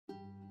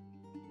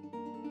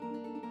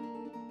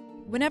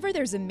Whenever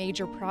there's a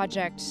major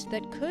project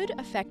that could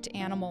affect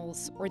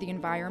animals or the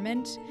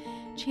environment,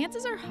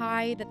 chances are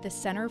high that the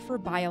Center for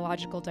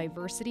Biological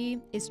Diversity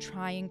is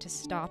trying to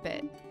stop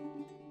it.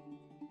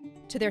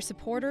 To their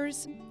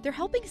supporters, they're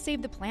helping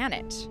save the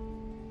planet.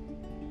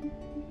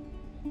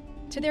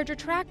 To their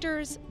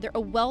detractors, they're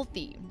a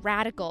wealthy,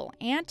 radical,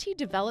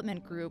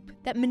 anti-development group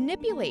that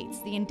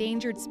manipulates the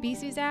Endangered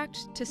Species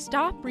Act to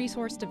stop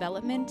resource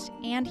development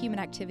and human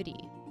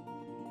activity.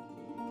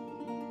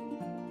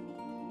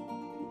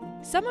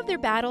 Some of their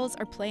battles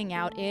are playing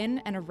out in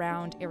and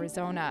around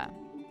Arizona.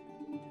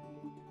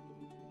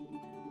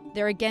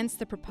 They're against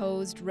the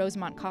proposed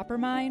Rosemont copper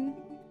mine,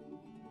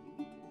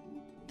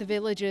 the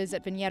villages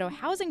at Viñedo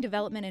housing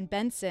development in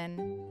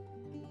Benson,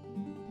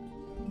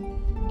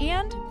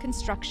 and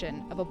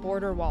construction of a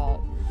border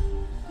wall.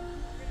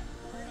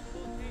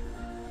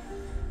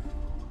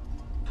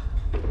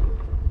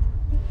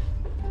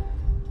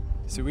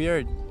 So we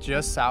are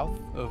just south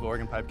of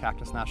Oregon Pipe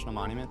Cactus National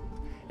Monument.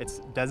 It's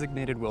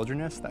designated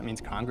wilderness. That means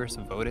Congress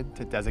voted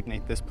to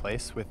designate this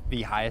place with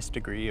the highest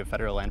degree of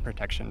federal land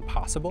protection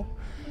possible.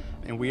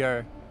 And we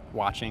are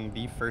watching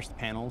the first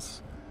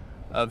panels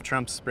of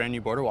Trump's brand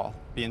new border wall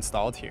be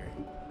installed here.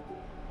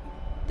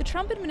 The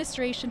Trump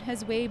administration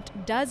has waived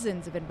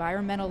dozens of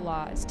environmental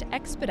laws to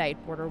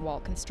expedite border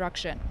wall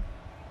construction.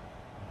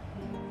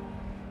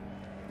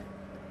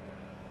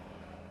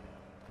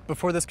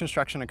 Before this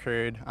construction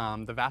occurred,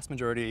 the vast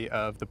majority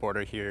of the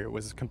border here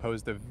was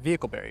composed of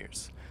vehicle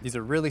barriers. These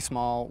are really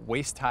small,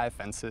 waist-high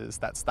fences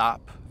that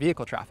stop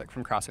vehicle traffic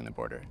from crossing the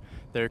border.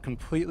 They're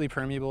completely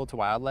permeable to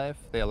wildlife.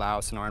 They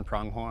allow Sonoran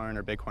pronghorn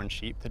or bighorn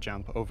sheep to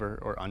jump over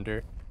or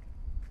under.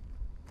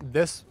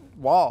 This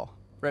wall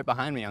right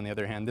behind me, on the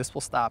other hand, this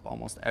will stop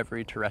almost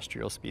every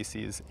terrestrial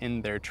species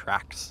in their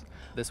tracks.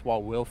 This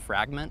wall will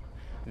fragment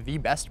the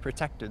best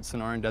protected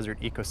Sonoran Desert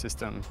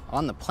ecosystem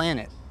on the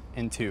planet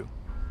in two.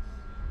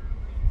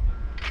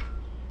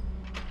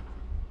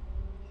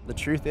 The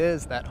truth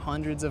is that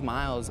hundreds of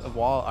miles of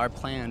wall are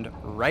planned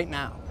right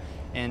now.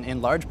 And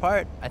in large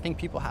part, I think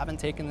people haven't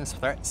taken this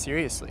threat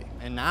seriously.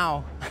 And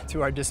now,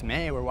 to our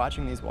dismay, we're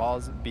watching these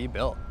walls be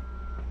built.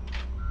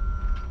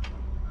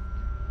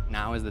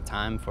 Now is the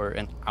time for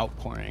an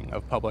outpouring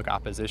of public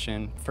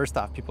opposition. First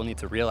off, people need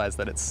to realize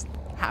that it's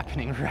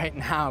happening right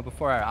now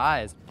before our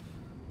eyes.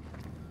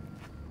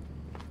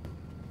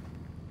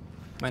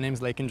 My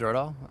name's Lakin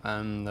Jordahl.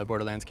 I'm the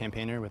Borderlands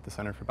campaigner with the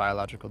Center for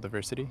Biological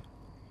Diversity.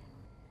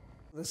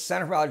 The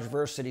Center for Biological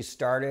Diversity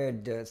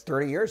started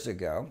 30 years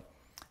ago,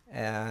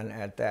 and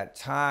at that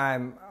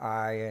time,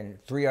 I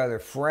and 3 other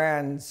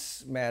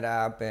friends met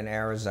up in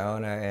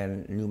Arizona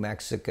and New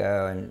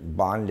Mexico and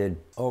bonded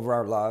over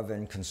our love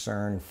and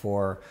concern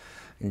for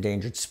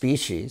endangered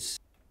species.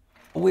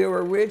 We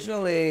were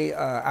originally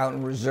out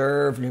in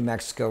Reserve, New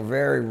Mexico,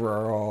 very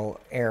rural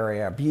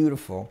area,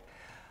 beautiful.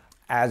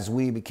 As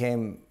we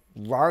became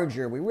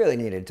larger, we really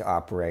needed to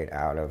operate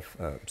out of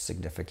a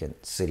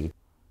significant city.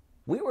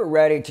 We were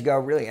ready to go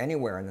really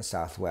anywhere in the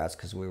Southwest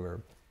because we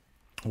were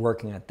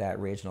working at that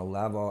regional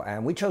level.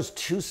 And we chose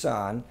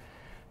Tucson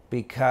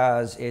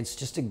because it's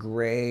just a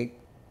great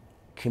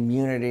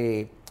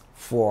community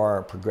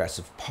for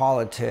progressive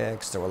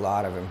politics. There were a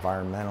lot of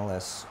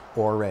environmentalists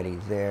already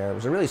there. It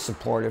was a really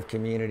supportive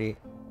community,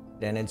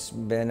 and it's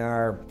been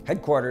our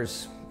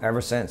headquarters ever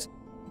since.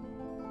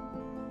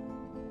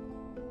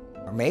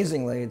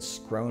 Amazingly, it's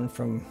grown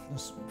from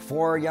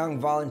 4 young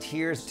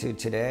volunteers to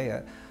today,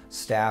 a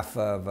staff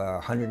of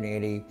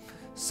 180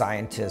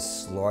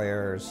 scientists,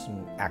 lawyers,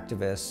 and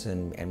activists,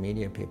 and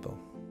media people.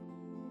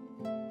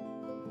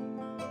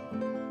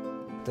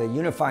 The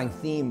unifying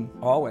theme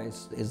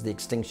always is the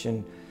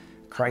extinction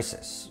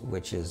crisis,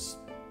 which is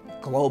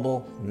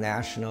global,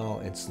 national,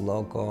 it's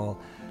local,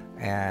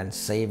 and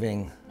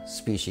saving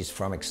species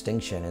from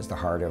extinction is the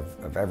heart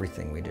of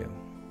everything we do.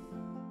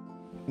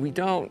 We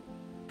don't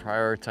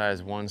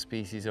prioritize one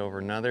species over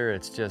another.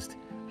 It's just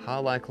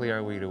how likely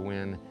are we to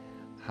win?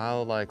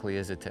 How likely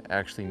is it to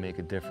actually make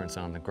a difference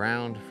on the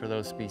ground for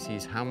those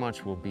species? How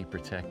much will be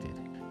protected?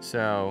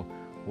 So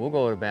we'll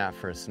go to bat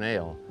for a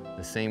snail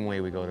the same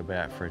way we go to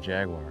bat for a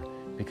jaguar,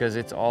 because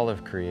it's all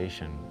of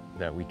creation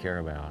that we care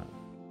about.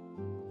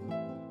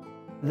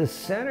 The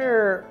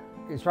center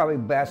is probably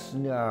best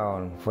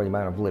known for the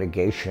amount of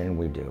litigation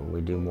we do.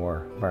 We do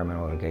more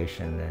environmental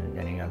litigation than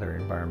any other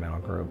environmental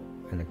group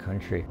in the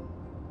country.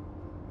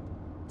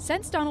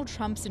 Since Donald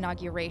Trump's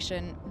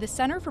inauguration, the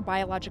Center for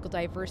Biological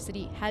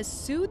Diversity has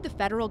sued the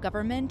federal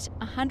government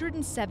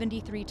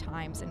 173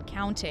 times and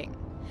counting.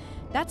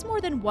 That's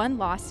more than 1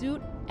 lawsuit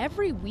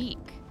every week.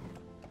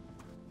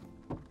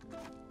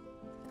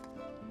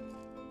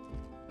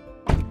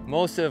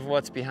 Most of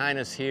what's behind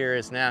us here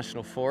is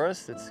national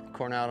forest. It's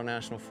Coronado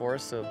National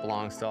Forest, so it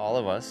belongs to all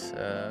of us,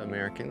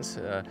 Americans.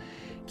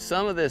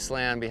 Some of this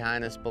land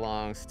behind us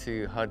belongs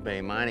to Hud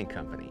Bay Mining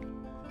Company.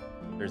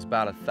 There's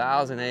about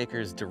 1,000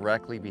 acres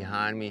directly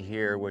behind me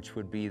here, which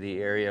would be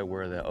the area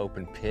where the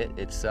open pit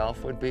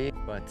itself would be.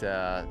 But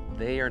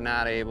they are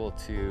not able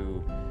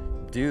to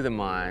do the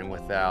mine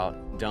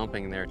without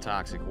dumping their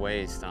toxic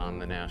waste on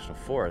the national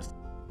forest.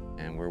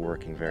 and we're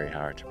working very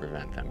hard to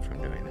prevent them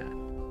from doing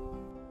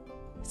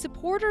that.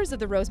 Supporters of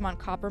the Rosemont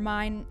copper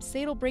mine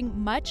say it'll bring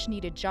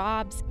much-needed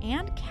jobs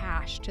and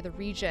cash to the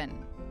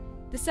region.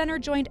 The center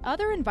joined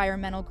other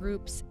environmental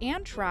groups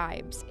and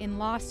tribes in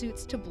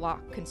lawsuits to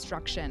block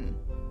construction.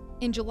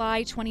 In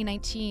July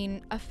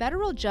 2019, a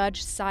federal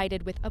judge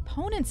sided with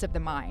opponents of the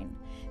mine,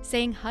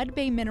 saying Hud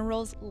Bay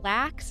Minerals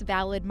lacks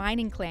valid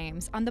mining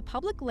claims on the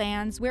public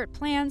lands where it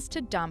plans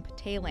to dump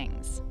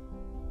tailings.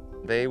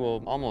 They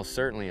will almost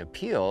certainly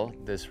appeal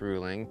this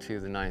ruling to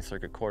the Ninth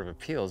Circuit Court of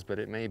Appeals, but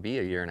it may be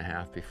a year and a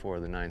half before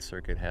the Ninth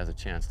Circuit has a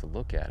chance to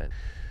look at it.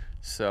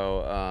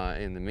 So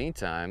in the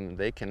meantime,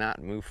 they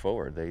cannot move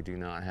forward. They do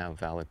not have a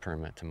valid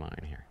permit to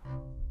mine here.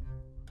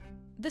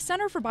 The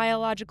Center for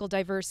Biological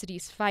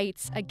Diversity's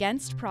fights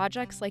against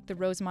projects like the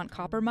Rosemont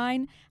copper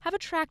mine have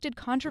attracted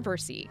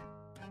controversy,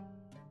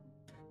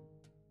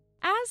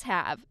 as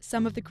have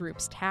some of the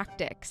group's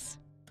tactics.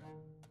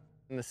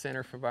 The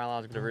Center for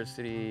Biological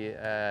Diversity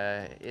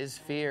is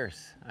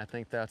fierce. I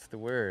think that's the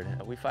word.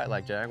 We fight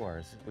like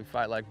jaguars. We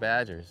fight like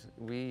badgers.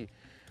 We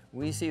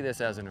see this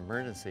as an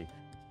emergency.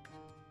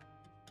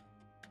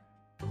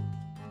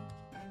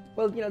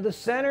 Well, you know, the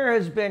center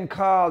has been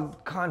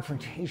called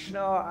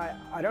confrontational.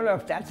 I don't know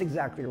if that's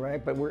exactly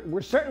right, but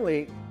we're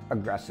certainly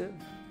aggressive.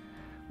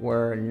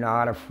 We're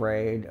not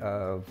afraid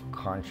of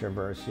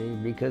controversy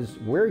because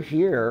we're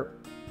here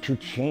to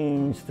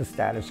change the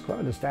status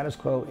quo. The status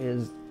quo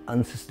is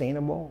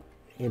unsustainable,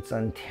 it's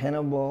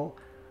untenable,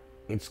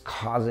 it's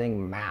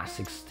causing mass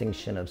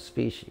extinction of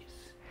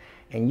species.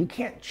 And you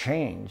can't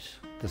change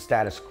the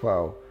status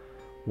quo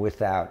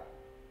without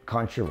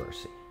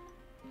controversy.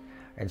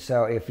 And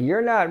so if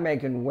you're not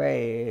making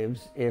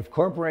waves, if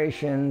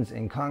corporations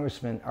and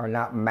congressmen are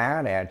not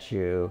mad at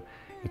you,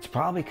 it's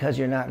probably because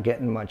you're not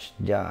getting much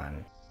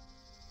done.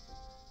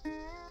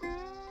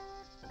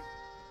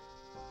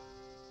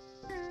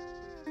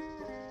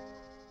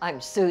 I'm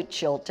Sue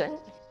Chilton.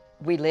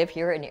 We live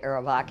here in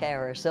Arivaca,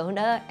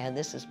 Arizona, and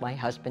this is my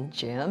husband,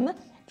 Jim.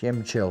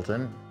 Jim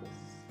Chilton.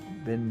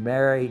 Been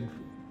married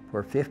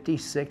for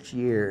 56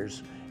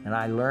 years, and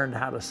I learned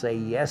how to say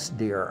yes,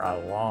 dear,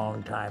 a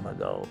long time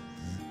ago.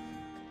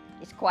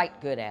 He's quite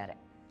good at it.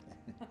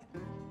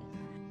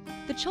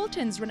 The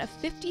Chiltons run a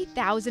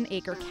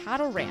 50,000-acre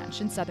cattle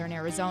ranch in southern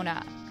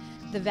Arizona.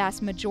 The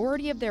vast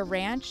majority of their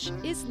ranch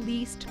is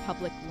leased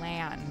public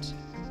land.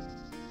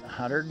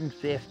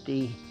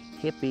 150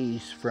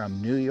 hippies from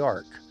New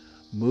York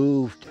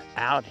moved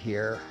out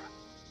here,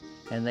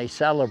 and they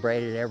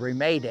celebrated every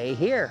May Day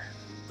here.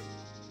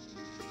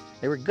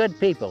 They were good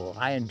people.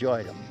 I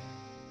enjoyed them.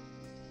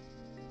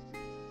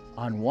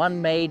 On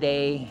one May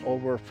Day,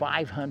 over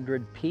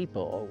 500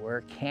 people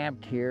were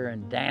camped here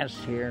and danced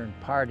here and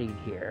partied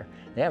here.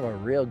 They have a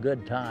real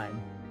good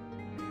time.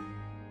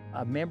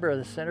 A member of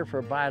the Center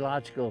for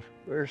Biological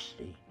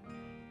Diversity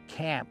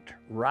camped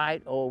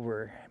right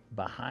over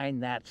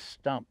behind that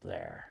stump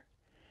there.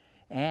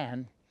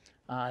 And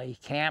he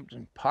camped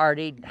and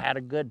partied and had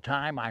a good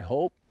time, I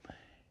hope.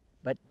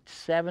 But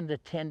 7 to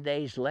 10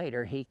 days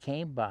later, he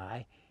came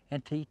by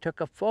and he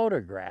took a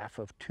photograph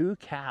of 2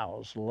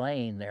 cows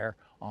laying there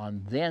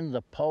on then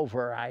the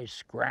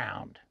pulverized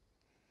ground.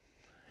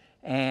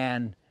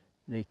 And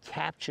the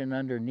caption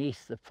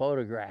underneath the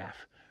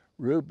photograph,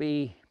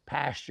 Ruby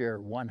pasture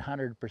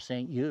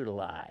 100%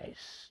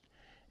 utilized.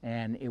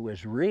 And it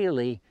was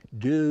really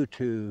due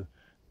to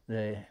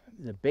the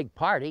big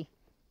party,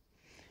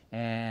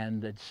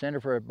 and the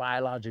Center for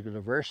Biological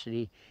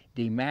Diversity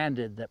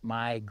demanded that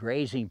my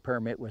grazing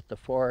permit with the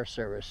Forest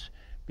Service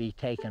be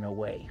taken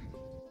away.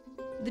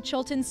 The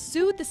Chiltons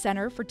sued the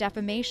center for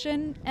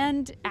defamation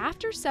and,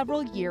 after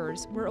several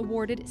years, were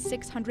awarded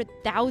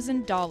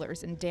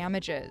 $600,000 in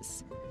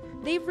damages.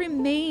 They've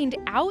remained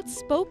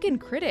outspoken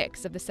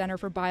critics of the Center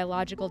for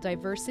Biological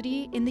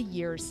Diversity in the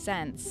years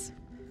since.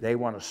 They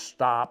want to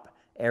stop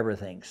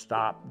everything,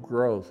 stop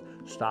growth,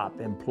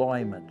 stop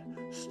employment,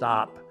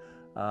 stop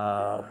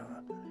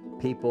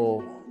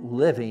people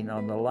living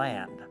on the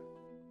land.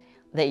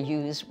 They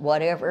use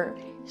whatever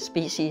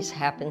species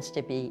happens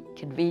to be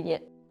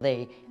convenient.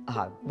 They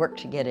work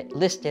to get it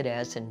listed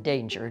as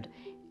endangered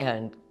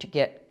and to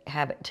get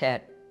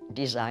habitat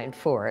designed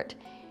for it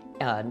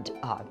and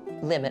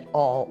limit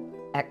all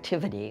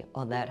activity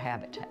on that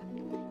habitat.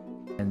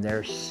 And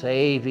they're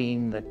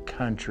saving the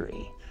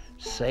country,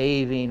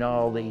 saving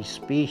all these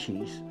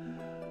species.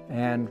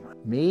 And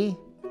me,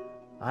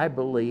 I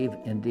believe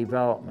in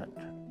development.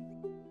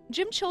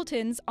 Jim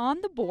Chilton's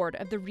on the board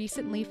of the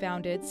recently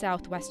founded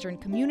Southwestern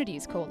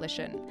Communities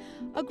Coalition,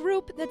 a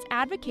group that's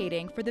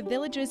advocating for the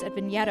villages at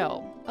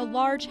Vigneto, a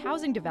large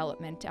housing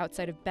development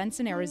outside of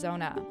Benson,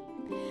 Arizona.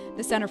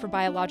 The Center for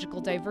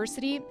Biological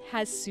Diversity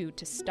has sued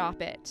to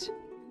stop it.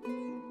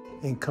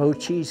 In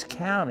Cochise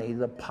County,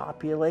 the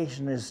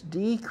population is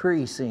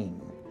decreasing,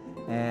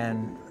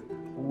 and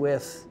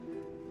with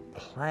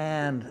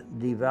planned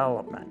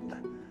development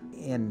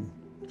in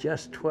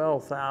just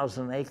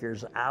 12,000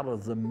 acres out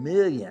of the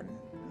million,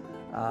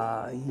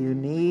 you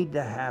need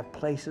to have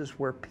places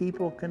where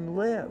people can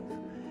live,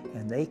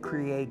 and they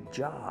create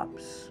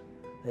jobs.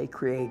 They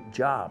create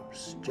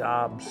jobs,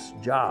 jobs,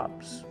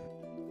 jobs.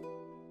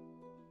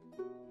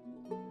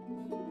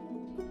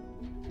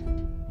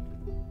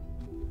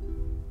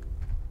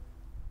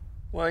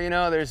 Well, you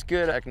know, there's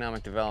good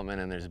economic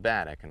development and there's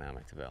bad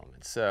economic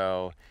development.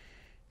 So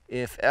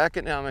if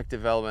economic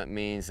development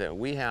means that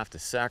we have to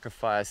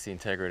sacrifice the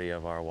integrity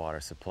of our water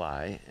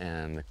supply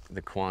and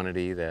the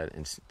quantity that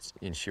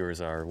ensures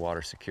our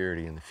water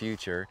security in the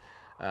future,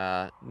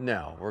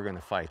 no, we're going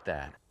to fight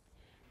that.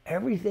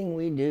 Everything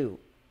we do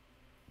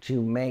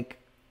to make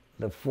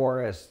the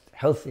forest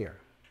healthier,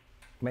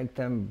 make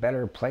them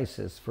better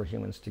places for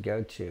humans to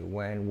go to.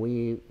 When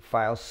we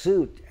file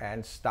suit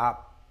and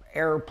stop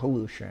air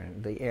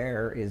pollution, the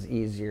air is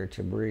easier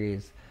to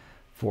breathe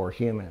for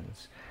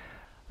humans.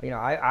 You know,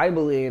 I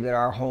believe that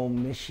our whole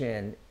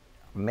mission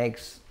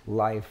makes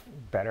life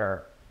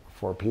better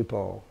for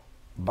people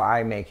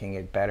by making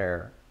it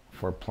better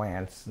for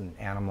plants and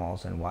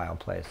animals and wild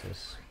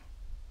places.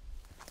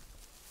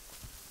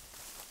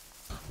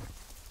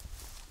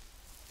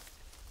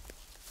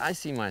 I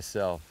see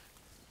myself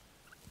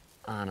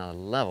on a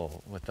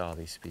level with all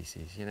these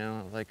species, you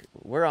know, like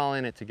we're all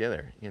in it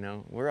together, you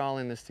know, we're all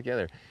in this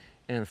together.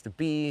 And if the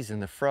bees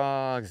and the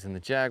frogs and the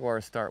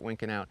jaguars start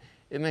winking out,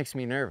 it makes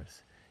me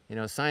nervous. You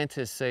know,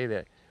 scientists say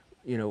that,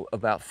 you know,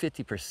 about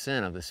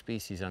 50% of the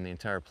species on the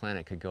entire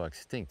planet could go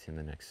extinct in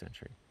the next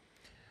century.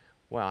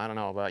 Well, I don't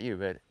know about you,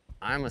 but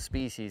I'm a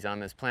species on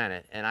this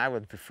planet and I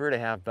would prefer to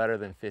have better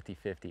than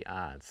 50-50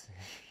 odds.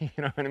 You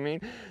know what I mean?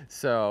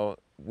 So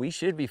we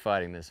should be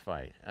fighting this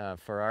fight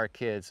for our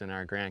kids and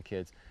our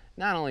grandkids,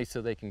 not only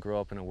so they can grow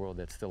up in a world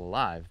that's still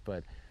alive,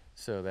 but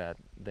so that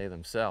they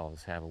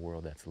themselves have a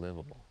world that's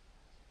livable.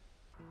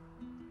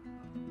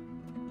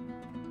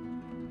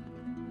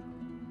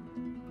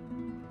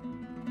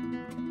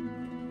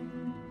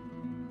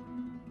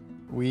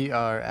 We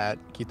are at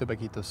Quito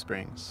Baquito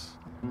Springs,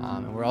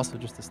 and we're also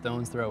just a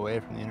stone's throw away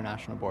from the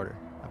international border.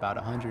 About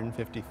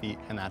 150 feet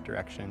in that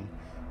direction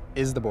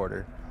is the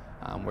border,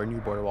 where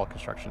new border wall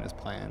construction is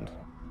planned.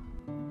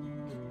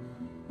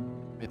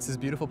 It's this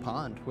beautiful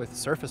pond with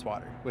surface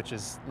water, which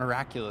is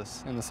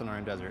miraculous in the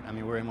Sonoran Desert. I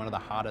mean, we're in one of the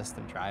hottest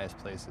and driest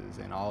places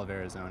in all of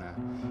Arizona,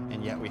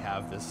 and yet we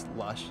have this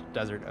lush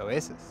desert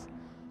oasis.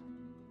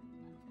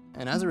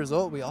 And as a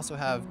result, we also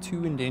have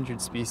two endangered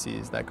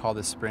species that call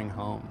this spring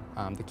home,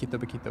 the Quito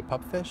Baquito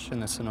pupfish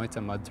and the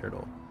Sonoita mud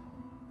turtle.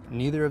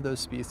 Neither of those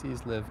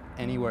species live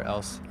anywhere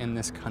else in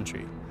this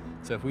country.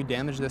 So if we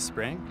damage this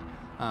spring,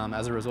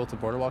 as a result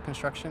of border wall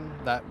construction,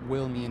 that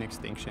will mean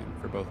extinction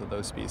for both of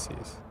those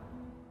species.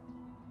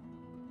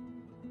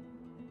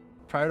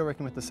 Prior to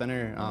working with the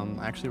center,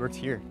 I actually worked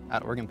here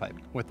at Oregon Pipe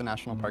with the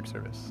National Park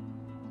Service.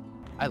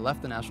 I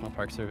left the National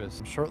Park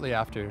Service shortly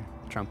after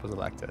Trump was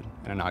elected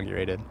and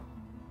inaugurated.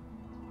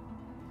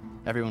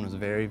 Everyone was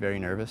very, very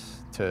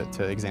nervous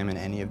to examine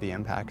any of the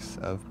impacts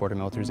of border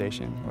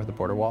militarization or the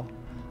border wall.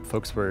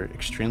 Folks were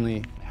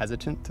extremely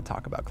hesitant to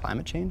talk about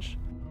climate change.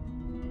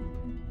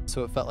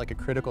 So it felt like a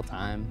critical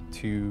time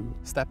to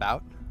step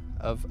out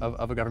of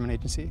a government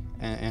agency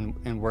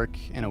and work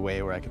in a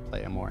way where I could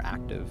play a more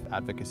active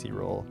advocacy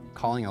role,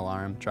 calling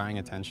alarm, drawing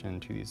attention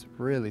to these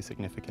really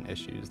significant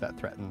issues that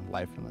threaten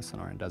life in the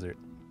Sonoran Desert.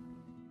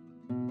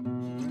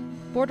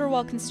 Border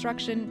wall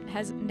construction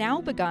has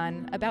now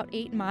begun about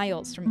 8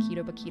 miles from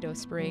Quito Baquito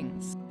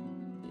Springs.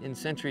 In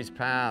centuries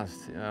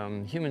past,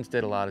 humans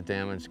did a lot of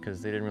damage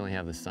because they didn't really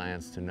have the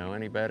science to know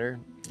any better.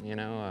 You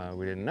know,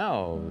 we didn't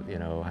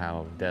know,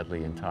 how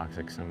deadly and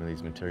toxic some of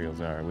these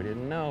materials are. We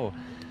didn't know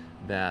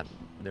that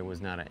there was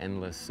not an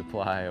endless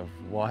supply of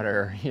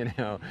water, we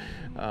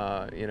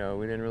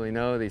didn't really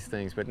know these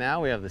things, but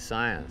now we have the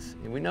science.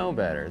 We know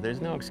better. There's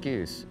no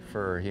excuse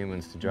for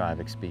humans to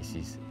drive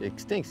species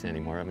extinct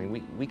anymore. I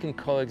mean, we can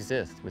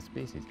coexist with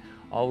species.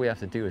 All we have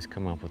to do is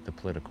come up with the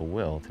political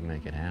will to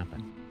make it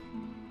happen.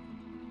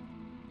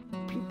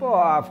 People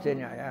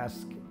often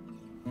ask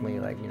me,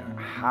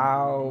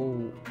 how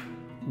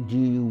do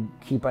you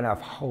keep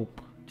enough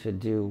hope to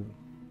do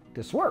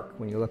this work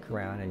when you look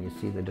around and you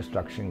see the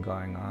destruction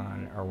going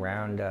on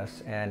around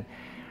us? And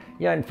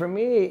for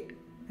me,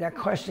 that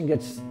question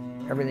gets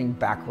everything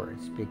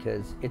backwards,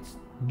 because it's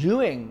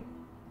doing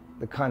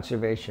the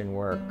conservation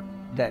work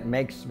that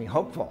makes me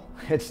hopeful.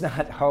 It's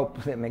not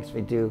hope that makes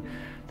me do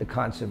the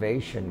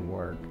conservation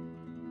work.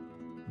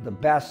 The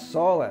best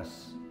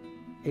solace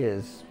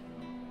is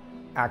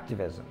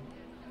activism.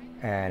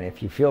 And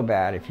if you feel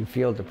bad, if you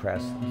feel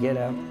depressed, get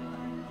up,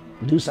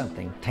 do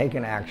something, take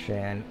an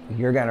action.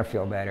 You're gonna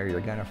feel better,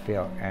 you're gonna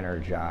feel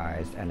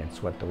energized, and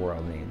it's what the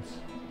world needs.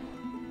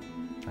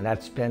 And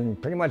that's been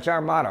pretty much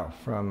our motto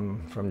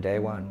from day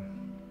one.